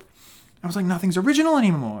group. I was like, nothing's original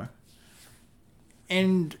anymore.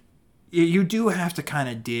 And you do have to kind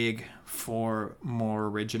of dig for more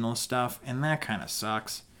original stuff. And that kind of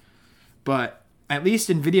sucks. But at least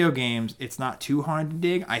in video games, it's not too hard to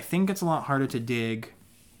dig. I think it's a lot harder to dig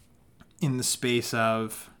in the space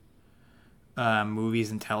of movies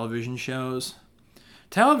and television shows.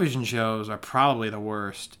 Television shows are probably the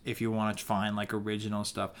worst if you want to find like original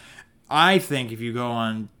stuff. I think if you go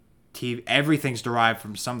on TV, everything's derived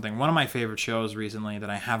from something. One of my favorite shows recently that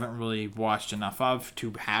I haven't really watched enough of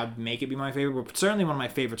to make it be my favorite, but certainly one of my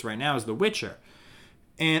favorites right now is The Witcher.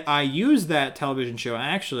 And I used that television show.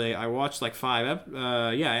 Actually, I watched like I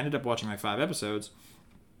ended up watching like 5 episodes.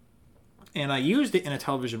 And I used it in a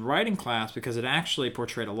television writing class because it actually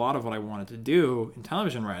portrayed a lot of what I wanted to do in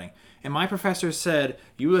television writing. And my professor said,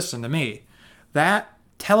 you listen to me. That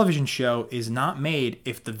television show is not made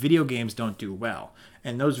if the video games don't do well.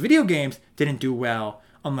 And those video games didn't do well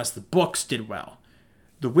unless the books did well.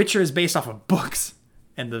 The Witcher is based off of books.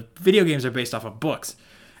 And the video games are based off of books.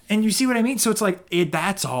 And you see what I mean? So it's like,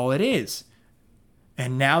 that's all it is.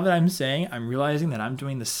 And now that I'm realizing that I'm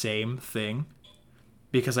doing the same thing.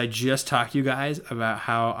 Because I just talked to you guys about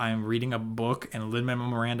how I'm reading a book and Lin-Manuel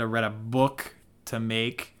Miranda read a book to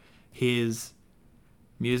make his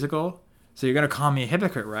musical. So you're going to call me a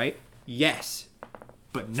hypocrite, right? Yes.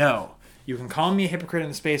 But no. You can call me a hypocrite in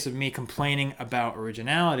the space of me complaining about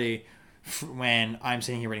originality when I'm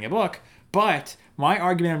sitting here reading a book. But my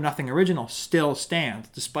argument of nothing original still stands,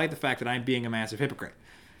 despite the fact that I'm being a massive hypocrite.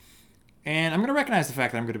 And I'm going to recognize the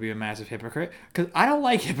fact that I'm going to be a massive hypocrite because I don't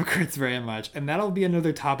like hypocrites very much. And that'll be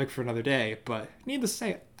another topic for another day. But needless to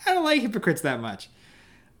say, I don't like hypocrites that much.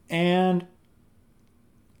 And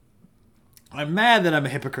I'm mad that I'm a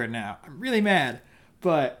hypocrite now. I'm really mad.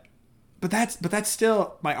 But that's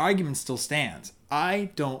still, my argument still stands.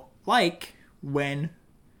 I don't like when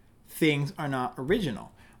things are not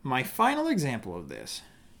original. My final example of this,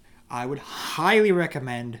 I would highly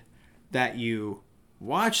recommend that you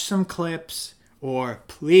watch some clips, or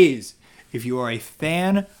please, if you are a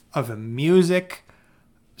fan of music,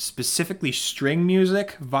 specifically string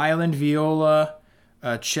music, violin, viola,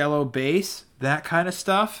 cello, bass, that kind of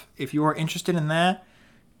stuff, if you are interested in that,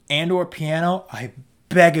 and or piano, I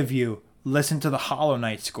beg of you, listen to the Hollow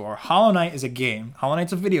Knight score. Hollow Knight is a game. Hollow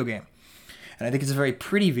Knight's a video game. And I think it's a very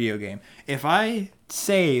pretty video game. If I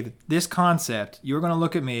say this concept, you're going to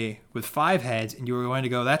look at me with 5 heads and you're going to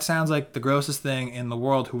go, that sounds like the grossest thing in the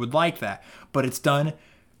world. Who would like that? But it's done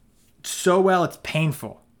so well, it's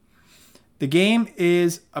painful. The game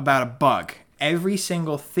is about a bug. Every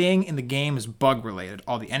single thing in the game is bug related.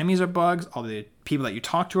 All the enemies are bugs. All the people that you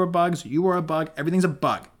talk to are bugs. You are a bug. Everything's a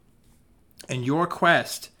bug. And your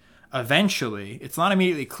quest, eventually, it's not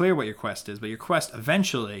immediately clear what your quest is, but your quest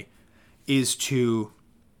eventually is to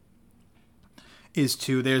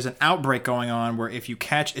there's an outbreak going on where if you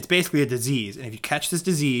catch, it's basically a disease, and if you catch this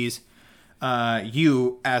disease,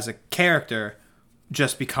 you as a character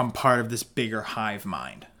just become part of this bigger hive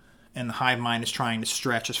mind, and the hive mind is trying to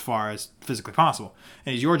stretch as far as physically possible,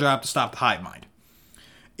 and it's your job to stop the hive mind.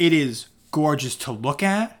 It is gorgeous to look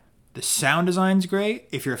at. The sound design's great.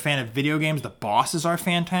 If you're a fan of video games, the bosses are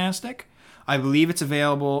fantastic. I believe it's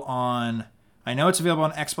available on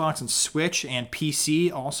Xbox and Switch and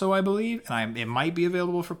PC also, I believe. And it might be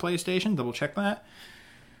available for PlayStation. Double check that.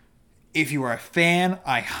 If you are a fan,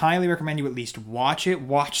 I highly recommend you at least watch it.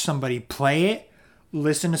 Watch somebody play it.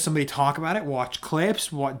 Listen to somebody talk about it. Watch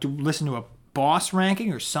clips. Listen to a boss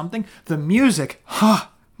ranking or something. The music.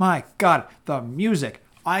 My God. The music.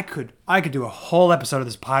 I could do a whole episode of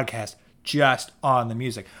this podcast just on the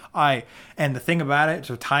music. And the thing about it,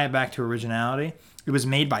 to tie it back to Originality, it was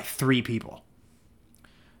made by 3 people.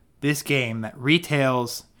 This game that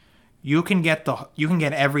retails, you can get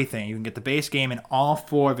everything. You can get the base game and all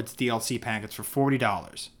 4 of its DLC packets for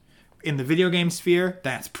 $40. In the video game sphere,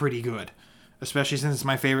 that's pretty good. Especially since it's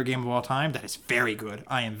my favorite game of all time, that is very good.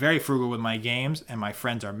 I am very frugal with my games, and my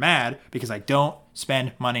friends are mad because I don't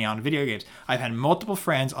spend money on video games. I've had multiple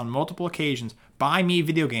friends on multiple occasions buy me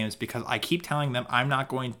video games because I keep telling them I'm not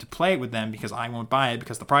going to play it with them because I won't buy it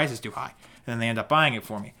because the price is too high. And then they end up buying it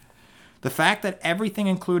for me. The fact that everything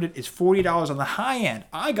included is $40 on the high end.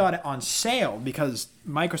 I got it on sale because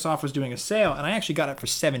Microsoft was doing a sale, and I actually got it for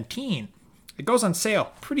 $17. It goes on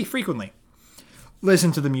sale pretty frequently.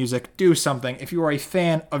 Listen to the music. Do something. If you are a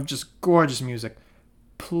fan of just gorgeous music,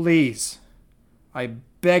 please, I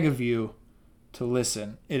beg of you to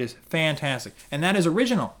listen. It is fantastic. And that is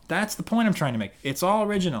original. That's the point I'm trying to make. It's all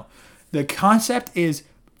original. The concept is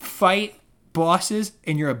fight bosses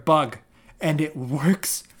and you're a bug. And it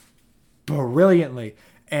works brilliantly.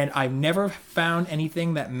 And I've never found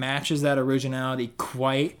anything that matches that originality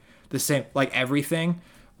quite the same. Like everything.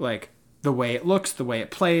 Like the way it looks, the way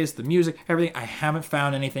it plays, the music, everything. I haven't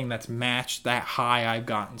found anything that's matched that high I've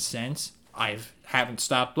gotten since. I haven't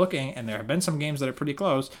stopped looking, and there have been some games that are pretty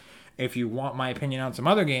close. If you want my opinion on some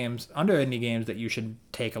other games, under indie games that you should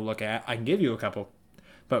take a look at, I can give you a couple.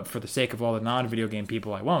 But for the sake of all the non-video game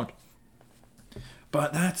people, I won't.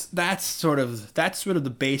 But that's sort of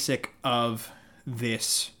the basic of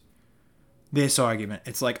this argument.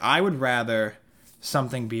 It's like I would rather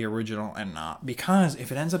something be original and not, because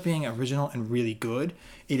if it ends up being original and really good,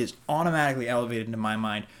 it is automatically elevated into my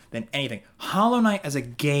mind than anything. Hollow Knight as a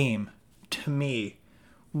game, to me,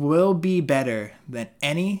 will be better than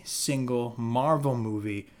any single Marvel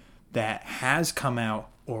movie that has come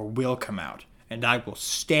out or will come out, and I will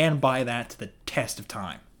stand by that to the test of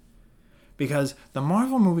time. Because the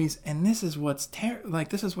Marvel movies, and this is what's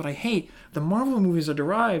this is what I hate, the Marvel movies are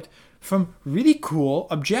derived from really cool,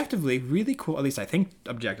 objectively really cool, at least I think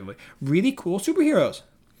objectively, really cool superheroes.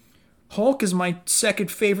 Hulk is my second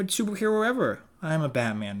favorite superhero ever. I'm a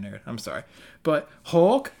Batman nerd, I'm sorry. But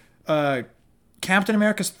Hulk, Captain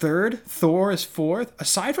America's third, Thor is fourth.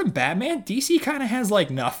 Aside from Batman, DC kind of has like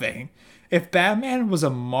nothing. If Batman was a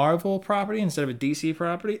Marvel property instead of a DC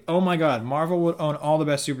property, oh my God, Marvel would own all the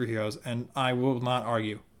best superheroes, and I will not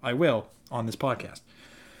argue. I will on this podcast.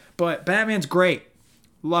 But Batman's great.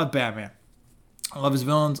 Love Batman. I love his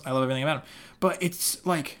villains. I love everything about him. But it's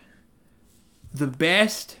like the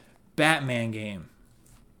best Batman game,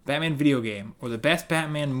 Batman video game, or the best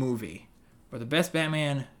Batman movie, or the best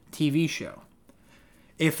Batman TV show.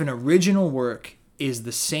 If an original work is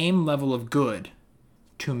the same level of good,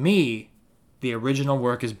 to me, the original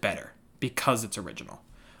work is better because it's original.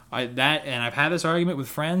 I've had this argument with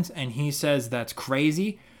friends, and he says that's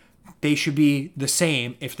crazy. They should be the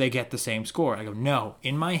same if they get the same score. I go, no,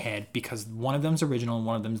 in my head, because one of them's original and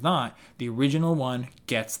one of them's not, the original one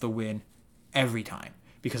gets the win every time.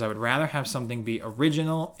 Because I would rather have something be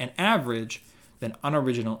original and average than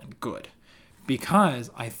unoriginal and good.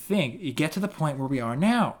 Because I think you get to the point where we are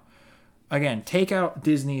now. again, take out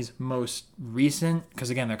Disney's most recent, because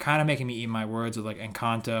again, they're kind of making me eat my words with like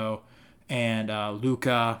Encanto and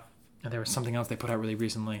Luca. And there was something else they put out really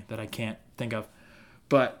recently that I can't think of.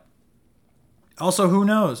 But also, who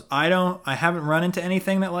knows? I haven't run into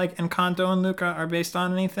anything that like Encanto and Luca are based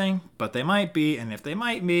on anything, but they might be. And if they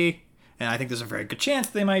might be, and I think there's a very good chance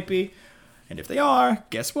they might be, and if they are,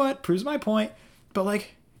 guess what? Proves my point. But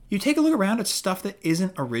like, you take a look around at stuff that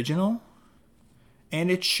isn't original, and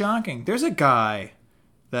it's shocking. There's a guy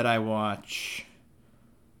that I watch.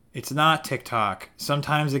 It's not TikTok.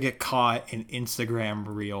 Sometimes I get caught in Instagram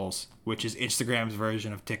Reels, which is Instagram's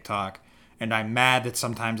version of TikTok. And I'm mad that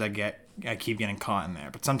sometimes I keep getting caught in there.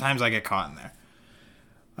 But sometimes I get caught in there.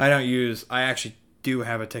 I actually do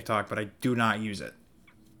have a TikTok, but I do not use it.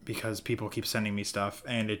 Because people keep sending me stuff.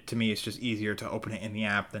 And to me, it's just easier to open it in the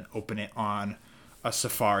app than open it on a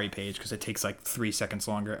Safari page. Because it takes like 3 seconds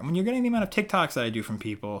longer. And when you're getting the amount of TikToks that I do from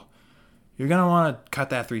people, you're going to want to cut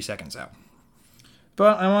that 3 seconds out.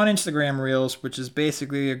 But I'm on Instagram Reels, which is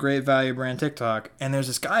basically a great value brand TikTok. And there's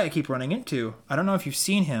this guy I keep running into. I don't know if you've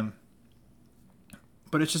seen him.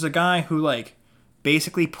 But it's just a guy who like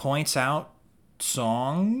basically points out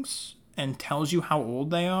songs and tells you how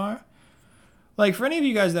old they are. Like for any of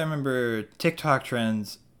you guys that remember TikTok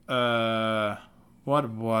trends, what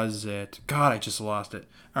was it? God, I just lost it.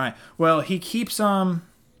 All right. Well, he keeps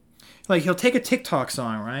like he'll take a TikTok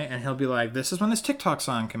song, right? And he'll be like, this is when this TikTok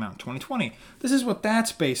song came out in 2020. This is what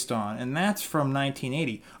that's based on, and that's from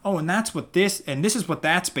 1980. Oh, and this is what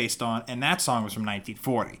that's based on, and that song was from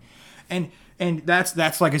 1940. And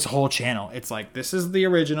that's like his whole channel. It's like, this is the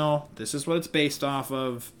original, this is what it's based off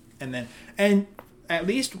of, and at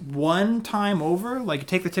least one time over, like you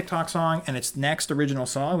take the TikTok song and its next original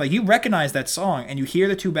song, like you recognize that song and you hear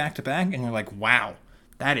the two back to back and you're like, wow,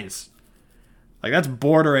 that's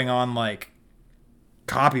bordering on like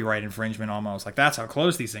copyright infringement almost. Like that's how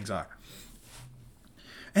close these things are.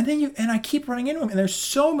 And then I keep running into them, and there's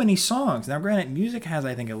so many songs. Now granted, music has,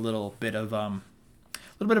 I think, a little bit of a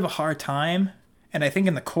hard time, and I think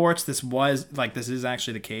in the courts this is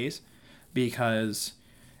actually the case, because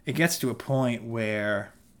it gets to a point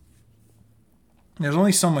where there's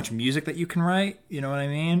only so much music that you can write, you know what I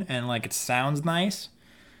mean? And like it sounds nice.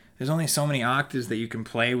 There's only so many octaves that you can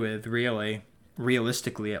play with, really,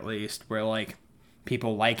 realistically at least, where like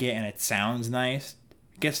people like it and it sounds nice.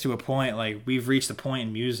 It gets to a point, like we've reached a point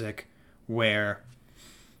in music where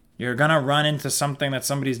you're going to run into something that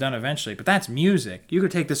somebody's done eventually. But that's music. You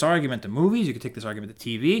could take this argument to movies. You could take this argument to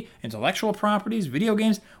TV, intellectual properties, video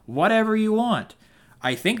games, whatever you want.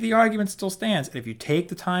 I think the argument still stands. If you take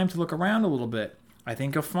the time to look around a little bit, I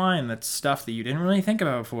think you'll find that stuff that you didn't really think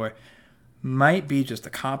about before might be just a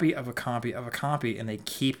copy of a copy of a copy, and they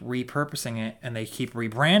keep repurposing it, and they keep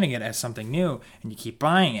rebranding it as something new, and you keep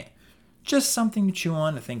buying it. Just something to chew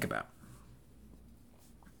on, to think about.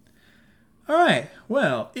 All right,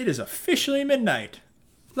 well, it is officially midnight.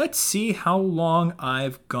 Let's see how long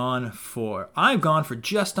I've gone for. I've gone for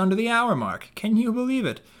just under the hour mark. Can you believe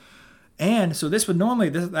it? And so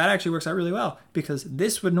that actually works out really well, because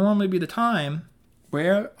this would normally be the time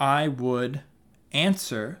where I would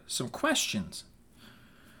answer some questions.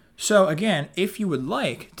 So again, if you would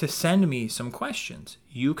like to send me some questions,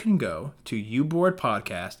 you can go to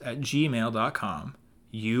youboredpodcast@gmail.com.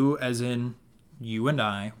 You as in you and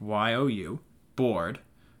I, Y-O-U, board,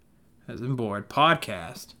 as in board,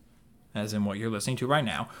 podcast, as in what you're listening to right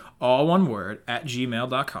now, all one word,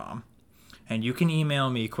 @gmail.com. And you can email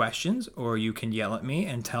me questions, or you can yell at me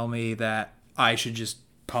and tell me that I should just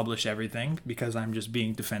publish everything because I'm just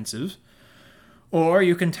being defensive. Or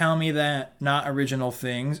you can tell me that not original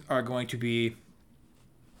things are going to be,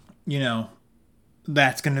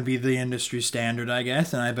 that's going to be the industry standard, I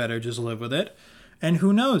guess, and I better just live with it. And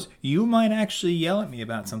who knows, you might actually yell at me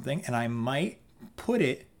about something, and I might put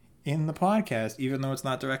it in the podcast, even though it's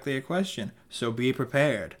not directly a question. So be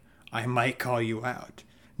prepared. I might call you out.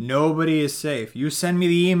 Nobody is safe. You send me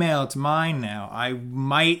the email, it's mine now. I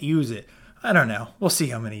might use it. I don't know. We'll see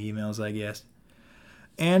how many emails I get.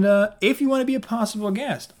 And if you want to be a possible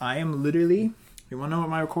guest, I am literally, you want to know what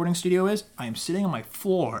my recording studio is? I am sitting on my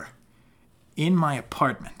floor in my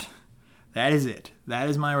apartment. That is it. That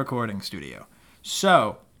is my recording studio.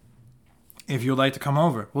 So, if you would like to come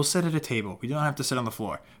over, we'll sit at a table. We don't have to sit on the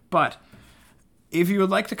floor. But if you would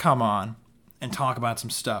like to come on and talk about some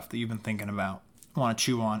stuff that you've been thinking about, want to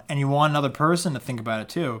chew on, and you want another person to think about it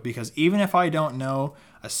too, because even if I don't know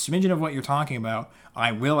a smidgen of what you're talking about,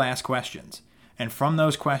 I will ask questions. And from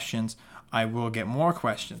those questions, I will get more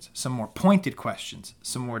questions, some more pointed questions,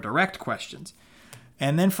 some more direct questions.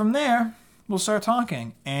 And then from there, we'll start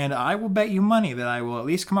talking, and I will bet you money that I will at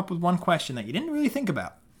least come up with one question that you didn't really think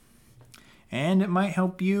about. And it might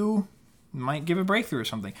help you, might give a breakthrough or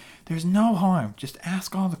something. There's no harm. Just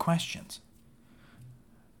ask all the questions.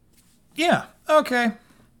 Yeah, okay.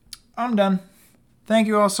 I'm done. Thank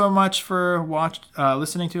you all so much for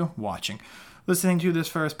listening to this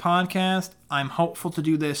first podcast. I'm hopeful to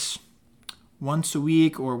do this once a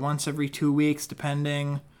week or once every 2 weeks,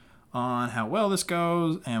 depending on how well this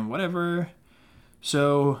goes and whatever.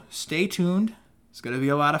 So stay tuned. It's going to be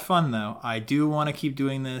a lot of fun, though. I do want to keep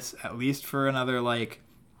doing this at least for another,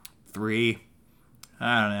 3.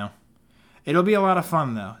 I don't know. It'll be a lot of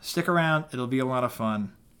fun, though. Stick around. It'll be a lot of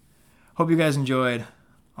fun. Hope you guys enjoyed.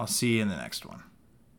 I'll see you in the next one.